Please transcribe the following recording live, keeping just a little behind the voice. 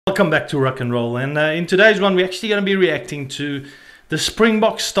Welcome back to Rock and Roll, and in today's one we're actually going to be reacting to the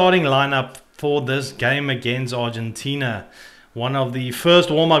Springboks starting lineup for this game against Argentina, one of the first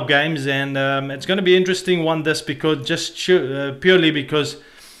warm-up games, and it's going to be an interesting one purely because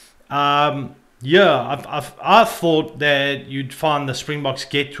I thought that you'd find the Springboks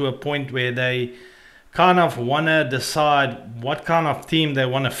get to a point where they kind of want to decide what kind of team they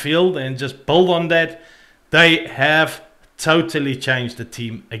want to field and just build on that. They have totally changed the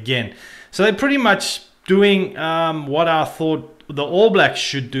team again. So they're pretty much doing what I thought the All Blacks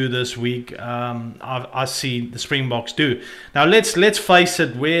should do this week. I see the Springboks do. Now let's face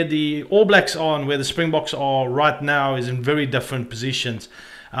it, where the All Blacks are and where the Springboks are right now is in very different positions.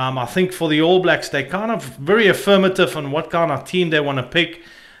 I think for the All Blacks, they're kind of very affirmative on what kind of team they want to pick.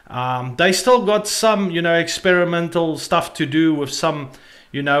 They still got some, experimental stuff to do with some,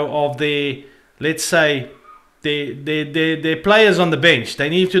 of their, let's say, their players on the bench. They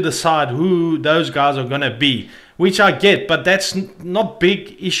need to decide who those guys are going to be, which I get, but that's not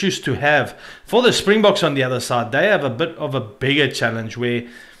big issues to have. For the Springboks on the other side, they have a bit of a bigger challenge where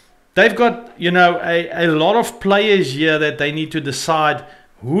they've got, a lot of players here that they need to decide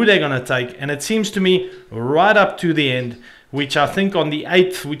who they're going to take. And it seems to me right up to the end, which I think on the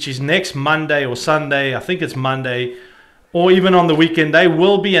 8th, which is next Monday or Sunday, I think it's Monday, or even on the weekend, they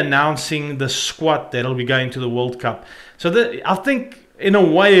will be announcing the squad that'll be going to the World Cup. So I think in a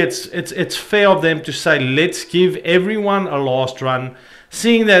way it's fair of them to say, let's give everyone a last run,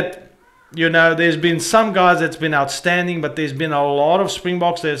 seeing that there's been some guys that's been outstanding, but there's been a lot of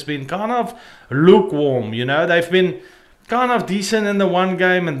Springboks that's been kind of lukewarm. They've been kind of decent in the one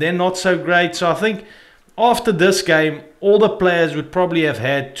game and then not so great. So I think after this game, all the players would probably have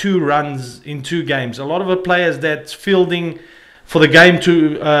had 2 runs in 2 games. A lot of the players that's fielding for the game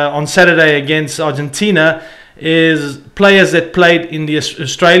on Saturday against Argentina is players that played in the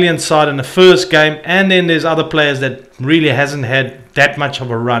Australian side in the first game, and then there's other players that really hasn't had that much of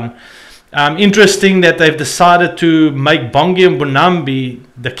a run. Interesting that they've decided to make Bongi Mbonambi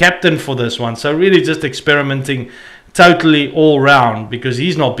the captain for this one. So really just experimenting totally all round, because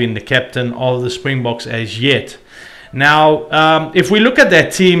he's not been the captain of the Springboks as yet. Now, if we look at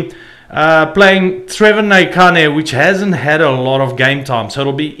that team, playing Trevor Naikane, which hasn't had a lot of game time, so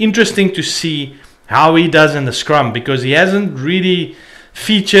it'll be interesting to see how he does in the scrum, because he hasn't really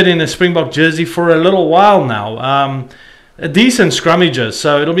featured in a Springbok jersey for a little while now. A decent scrummager,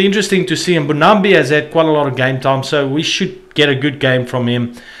 so it'll be interesting to see him. Mbonambi has had quite a lot of game time, so we should get a good game from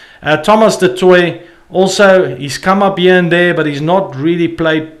him. Thomas du Toit, also, he's come up here and there, but he's not really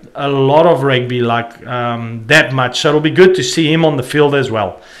played a lot of rugby like that much. So it'll be good to see him on the field as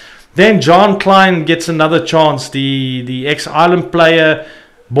well. Then John Klein gets another chance, the ex-Ireland player,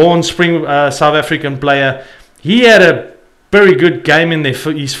 born South African player. He had a very good game in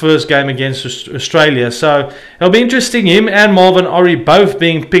his first game against Australia. So it'll be interesting, him and Marvin Orie both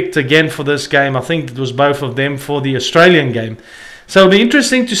being picked again for this game. I think it was both of them for the Australian game. So it'll be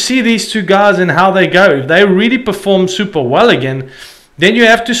interesting to see these 2 guys and how they go. If they really perform super well again, then you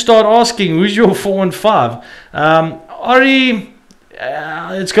have to start asking, who's your 4 and 5? Orie,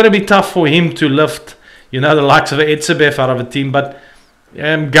 it's going to be tough for him to lift, the likes of Etzebeth out of a team. But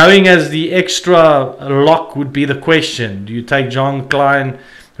going as the extra lock would be the question. Do you take John Klein?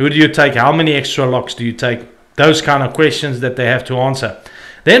 Who do you take? How many extra locks do you take? Those kind of questions that they have to answer.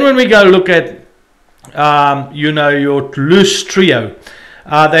 Then when we go look at your loose trio,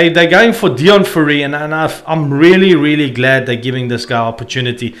 they're going for Dion Fourie, and I'm really glad they're giving this guy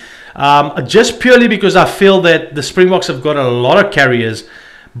opportunity, just purely because I feel that the Springboks have got a lot of carriers,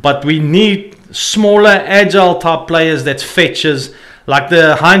 but we need smaller, agile type players that's fetchers, like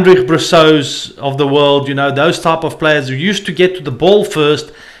the Heinrich Brousseaus of the world, those type of players who used to get to the ball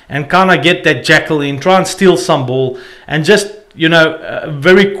first and kind of get that jackal in, try and steal some ball, and just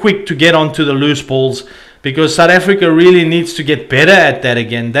very quick to get onto the loose balls, because South Africa really needs to get better at that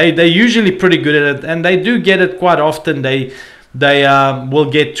again. They're usually pretty good at it, and they do get it quite often. They will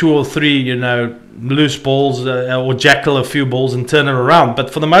get 2 or 3 loose balls or jackal a few balls and turn it around,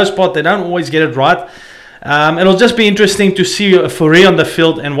 but for the most part they don't always get it right. It'll just be interesting to see Fourie on the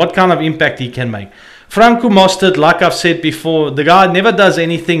field and what kind of impact he can make. Franco Mostert, like I've said before, the guy never does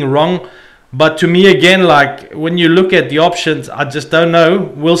anything wrong. But to me, again, like when you look at the options, I just don't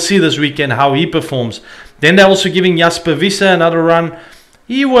know. We'll see this weekend how he performs. Then they're also giving Jasper Wiese another run.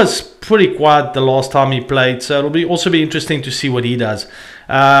 He was pretty quiet the last time he played, so it'll also be interesting to see what he does.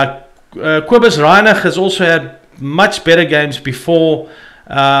 Kobus Reinach has also had much better games before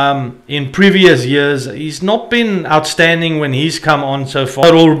in previous years. He's not been outstanding when he's come on so far.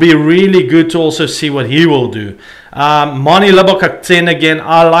 It will be really good to also see what he will do. Mani Libbok at 10 again.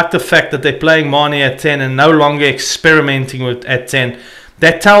 I like the fact that they're playing Mani at 10 and no longer experimenting with at 10.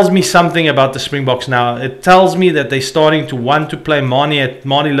 That tells me something about the Springboks now. It tells me that they're starting to want to play Mani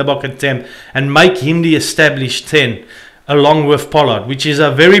Libbok at 10 and make him the established 10 along with Pollard, which is a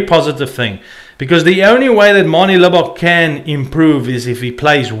very positive thing. Because the only way that Mani Libbok can improve is if he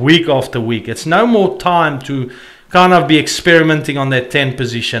plays week after week. It's no more time to kind of be experimenting on that 10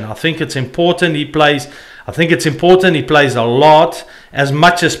 position. I think it's important he plays. I think it's important he plays a lot, as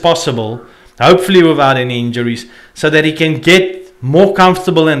much as possible, hopefully without any injuries, so that he can get more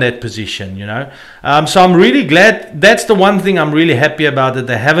comfortable in that position, you know. So I'm really glad. That's the one thing I'm really happy about, that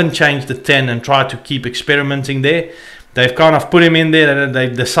they haven't changed the 10 and tried to keep experimenting there. They've kind of put him in there, and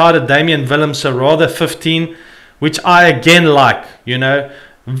they've decided Damian Willems rather 15, which I again like, you know.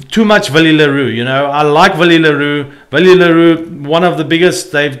 Too much Willie Leroux, you know. I like Willie Leroux. Willie Leroux, one of the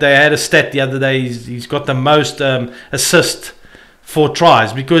biggest. They had a stat the other day. He's got the most assist for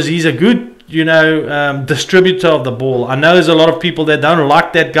tries, because he's a good, you know, distributor of the ball. I know there's a lot of people that don't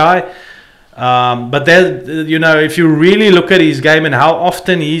like that guy. But then, you know, if you really look at his game and how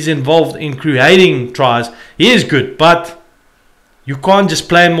often he's involved in creating tries, he is good. But you can't just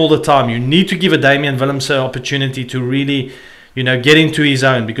play him all the time. You need to give a Damian Willems an opportunity to really, you know, get into his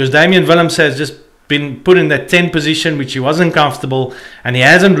own. Because Damian Willems has just been put in that 10 position, which he wasn't comfortable, and he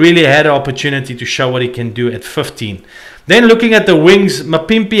hasn't really had an opportunity to show what he can do at 15. Then looking at the wings,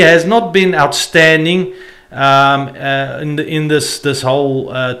 Mapimpi has not been outstanding in this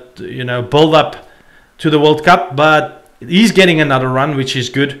whole you know, build up to the World Cup, but he's getting another run, which is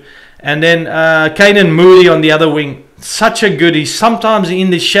good. And then Kanan Moody on the other wing, such a good. He's sometimes in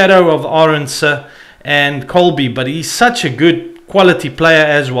the shadow of Arons and Colby, but he's such a good quality player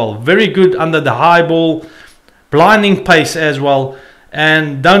as well. Very good under the high ball, blinding pace as well.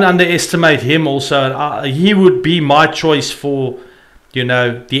 And don't underestimate him also. He would be my choice for, you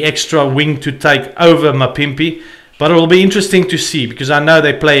know, the extra wing to take over Mapimpi. But it will be interesting to see, because I know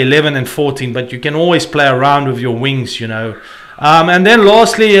they play 11 and 14, but you can always play around with your wings, you know. And then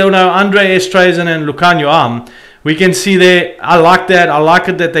lastly, you know, Andre Estrazen and Lucanio Am, we can see there. I like that. I like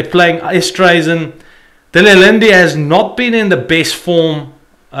it that they're playing Estrazen. Delelendi has not been in the best form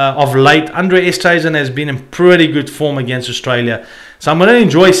of late. Andre Estrazen has been in pretty good form against Australia. So I'm going to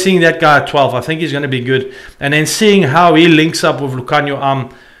enjoy seeing that guy at 12. I think he's going to be good. And then seeing how he links up with Lucanio Am,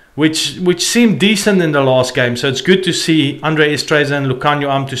 which seemed decent in the last game. So it's good to see Andre Estrazen and Lucanio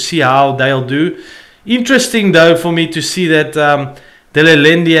Am, to see how they'll do. Interesting, though, for me to see that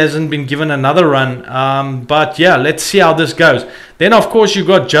Delelendi hasn't been given another run. But, yeah, let's see how this goes. Then, of course, you've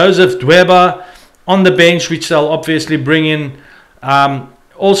got Joseph Dweba on the bench, which they'll obviously bring in.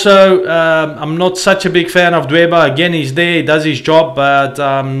 Also, I'm not such a big fan of Dweba. Again, he's there, he does his job, but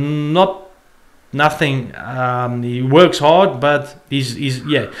nothing. He works hard, but he's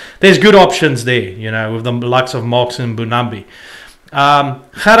yeah. There's good options there, you know, with the likes of Boks and Mbonambi.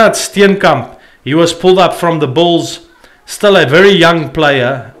 Gerard Steenkamp, he was pulled up from the Bulls. Still a very young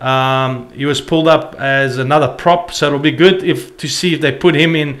player. He was pulled up as another prop, so it'll be good to see if they put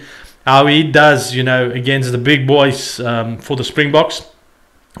him in, how he does, you know, against the big boys for the Springboks.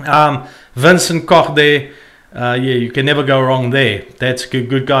 Vincent Koch there, yeah, you can never go wrong there. That's a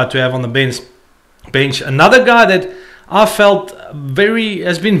good guy to have on the bench. Another guy that I felt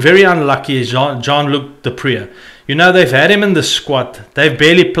has been very unlucky is Jean-Luc Depree. You know, they've had him in the squad. They've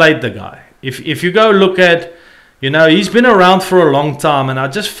barely played the guy. If you go look at, you know, he's been around for a long time, and I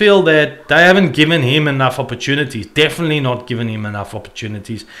just feel that they haven't given him enough opportunities. Definitely not given him enough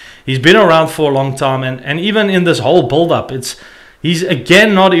opportunities. He's been around for a long time, and even in this whole build-up, he's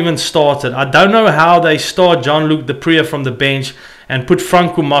again not even started. I don't know how they start Jean-Luc Depree from the bench and put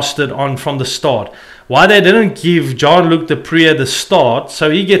Franco Mostert on from the start. Why they didn't give Jean-Luc Depree the start so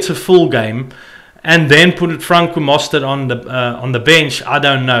he gets a full game, and then put Franco Mostert on the bench, I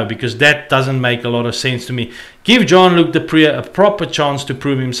don't know, because that doesn't make a lot of sense to me. Give Jean-Luc Depree a proper chance to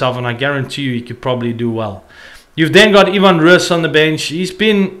prove himself, and I guarantee you he could probably do well. You've then got Ivan Rus on the bench. He's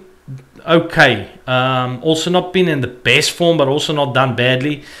been okay. Also not been in the best form, but also not done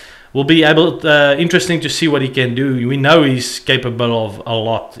badly. Will be interesting to see what he can do. We know he's capable of a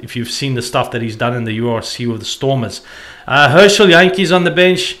lot, if you've seen the stuff that he's done in the URC with the Stormers. Herschel Jantjies on the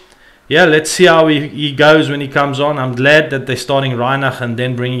bench. Yeah, let's see how he goes when he comes on. I'm glad that they're starting Reinach and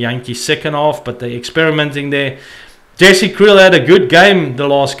then bringing Jantjies second half, but they're experimenting there. Jesse Kriel had a good game the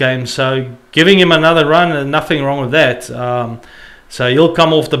last game, so giving him another run, nothing wrong with that. So he'll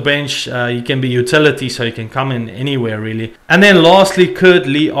come off the bench. He can be utility, so he can come in anywhere really. And then lastly, Kurt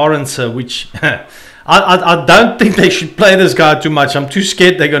Lee Arendse, which I don't think they should play this guy too much. I'm too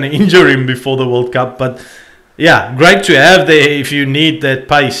scared they're going to injure him before the World Cup. But yeah, great to have there if you need that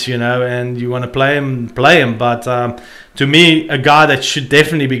pace, you know, and you want to play him, play him. But to me, a guy that should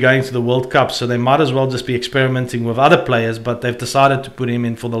definitely be going to the World Cup, so they might as well just be experimenting with other players, but they've decided to put him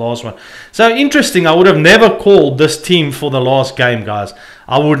in for the last one. So interesting, I would have never called this team for the last game, guys.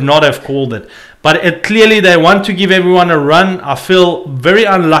 I would not have called it. But clearly they want to give everyone a run. I feel very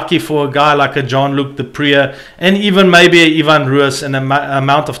unlucky for a guy like a Jean-Luc Depree and even maybe a Ivan Ruiz and the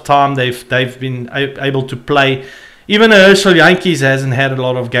amount of time they've been able to play. Even Herschel Jantjies hasn't had a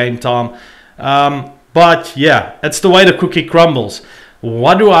lot of game time. But yeah, it's the way the cookie crumbles.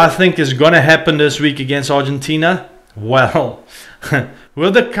 What do I think is going to happen this week against Argentina? Well,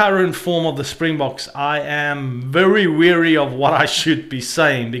 with the current form of the Springboks, I am very weary of what I should be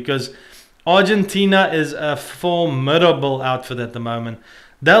saying, because Argentina is a formidable outfit at the moment.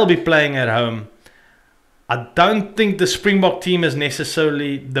 They'll be playing at home. I don't think the Springbok team is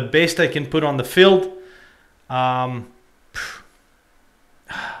necessarily the best they can put on the field. How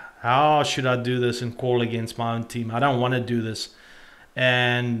should I do this and call against my own team? I don't want to do this.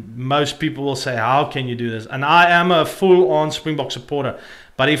 And most people will say, how can you do this? And I am a full-on Springbok supporter.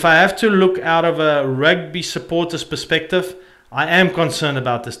 But if I have to look out of a rugby supporter's perspective, I am concerned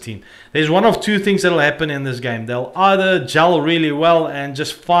about this team. There's one of two things that will happen in this game. They'll either gel really well and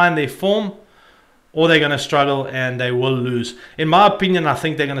just find their form, or they're going to struggle and they will lose. In my opinion, I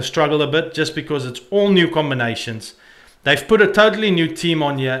think they're going to struggle a bit just because it's all new combinations. They've put a totally new team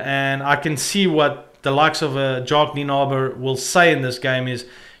on here, and I can see what the likes of Jacques Nienaber will say in this game is,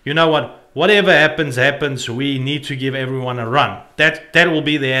 you know what, whatever happens, happens. We need to give everyone a run. That will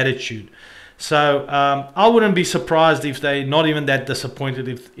be the attitude. So I wouldn't be surprised if they're not even that disappointed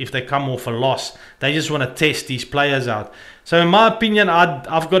if they come off a loss. They just want to test these players out. So in my opinion,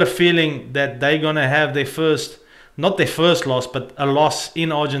 I've got a feeling that they're going to have their first, not their first loss, but a loss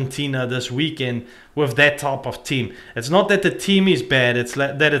in Argentina this weekend with that type of team. It's not that the team is bad, it's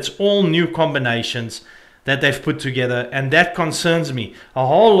that it's all new combinations that they've put together, and that concerns me. A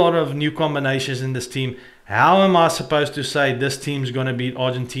whole lot of new combinations in this team. How am I supposed to say this team's going to beat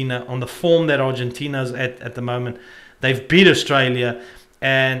Argentina on the form that Argentina's at the moment? They've beat Australia,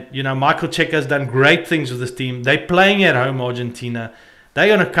 and you know, Michael Cheika has done great things with this team. They're playing at home, Argentina. They're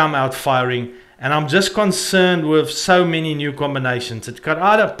going to come out firing, and I'm just concerned with so many new combinations. It could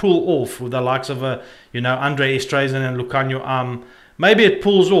either pull off with the likes of Andre Estreisen and Lucanio. Maybe it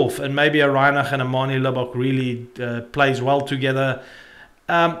pulls off, and maybe a Reinach and a Mani Libbok really plays well together.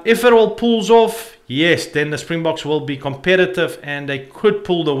 If it all pulls off, yes, then the Springboks will be competitive and they could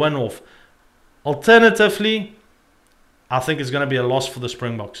pull the win off. Alternatively, I think it's going to be a loss for the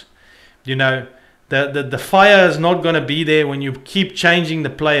Springboks. You know, the fire is not going to be there when you keep changing the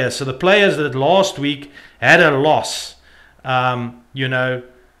players. So the players that last week had a loss, might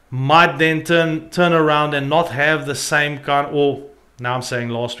then turn around and not have the same kind, or now I'm saying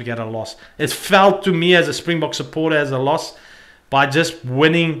last week had a loss. It felt to me as a Springbok supporter as a loss by just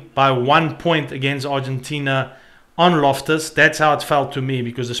winning by 1 point against Argentina on Loftus. That's how it felt to me,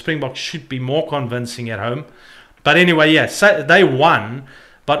 because the Springboks should be more convincing at home. But anyway, yes, they won.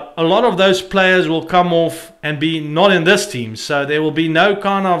 But a lot of those players will come off and be not in this team. So there will be no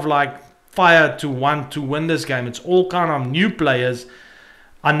kind of like fire to want to win this game. It's all kind of new players.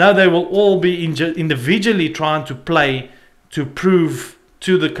 I know they will all be individually trying to play to prove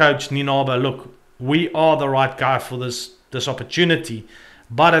to the coach Nienaber, look, we are the right guy for this opportunity.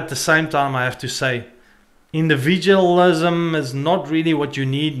 But at the same time, I have to say, individualism is not really what you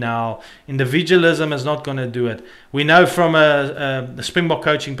need now. Individualism is not going to do it. We know from a Springbok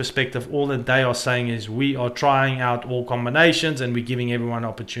coaching perspective, all that they are saying is we are trying out all combinations and we're giving everyone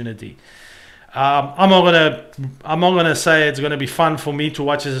opportunity. I'm not gonna say it's going to be fun for me to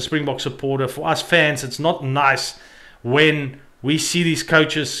watch as a Springbok supporter. For us fans, it's not nice when we see these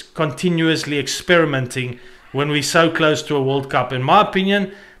coaches continuously experimenting when we're so close to a World Cup. In my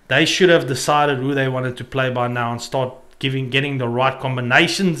opinion, they should have decided who they wanted to play by now and start getting the right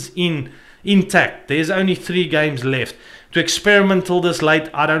combinations intact. There's only 3 games left. To experiment till this late,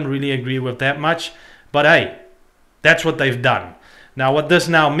 I don't really agree with that much. But hey, that's what they've done. Now, what this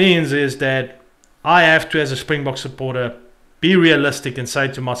now means is that I have to, as a Springbok supporter, be realistic and say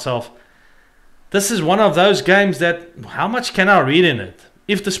to myself, this is one of those games that, how much can I read in it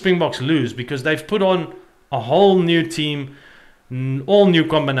if the Springboks lose? Because they've put on a whole new team, all new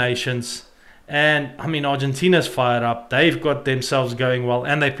combinations, and I mean, Argentina's fired up. They've got themselves going well,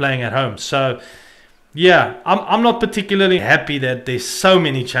 and they're playing at home. So Yeah, I'm not particularly happy that there's so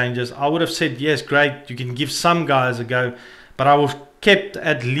many changes. I would have said, yes, great, you can give some guys a go, but I would have kept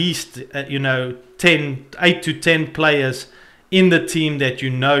at least, 8 to 10 players in the team that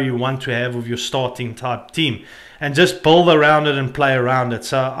you want to have with your starting type team, and just build around it and play around it.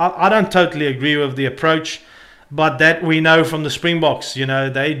 So I don't totally agree with the approach, but that we know from the Springboks,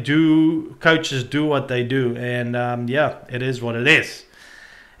 coaches do what they do, and yeah, it is what it is.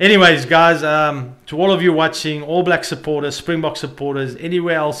 Anyways, guys, to all of you watching, All Black supporters, Springbok supporters,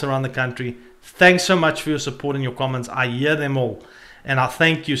 anywhere else around the country, thanks so much for your support and your comments. I hear them all, and I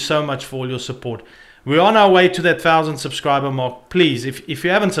thank you so much for all your support. We're on our way to that 1,000 subscriber mark. Please, if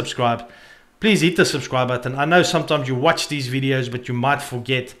you haven't subscribed, please hit the subscribe button. I know sometimes you watch these videos, but you might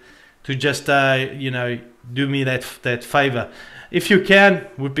forget to just, do me that favor. If you can,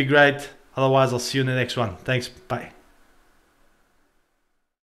 would be great. Otherwise, I'll see you in the next one. Thanks. Bye.